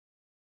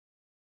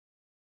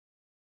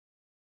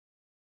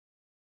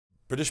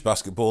British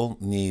basketball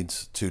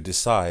needs to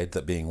decide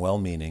that being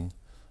well-meaning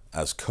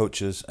as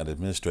coaches and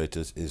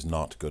administrators is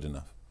not good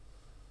enough.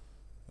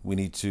 We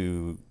need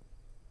to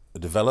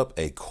develop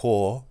a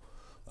core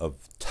of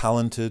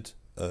talented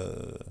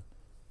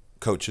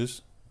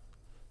coaches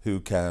who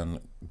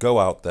can go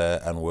out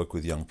there and work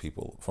with young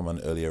people from an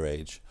earlier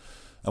age.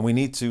 And we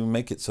need to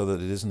make it so that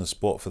it isn't a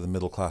sport for the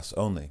middle class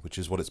only, which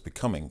is what it's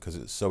becoming because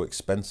it's so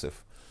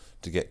expensive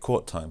to get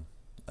court time.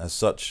 As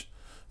such,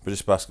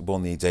 British basketball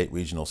needs 8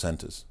 regional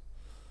centres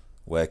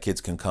where kids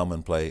can come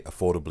and play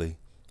affordably,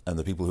 and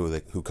the people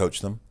who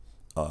coach them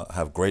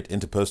have great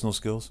interpersonal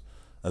skills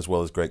as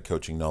well as great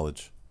coaching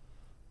knowledge.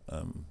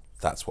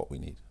 That's what we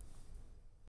need.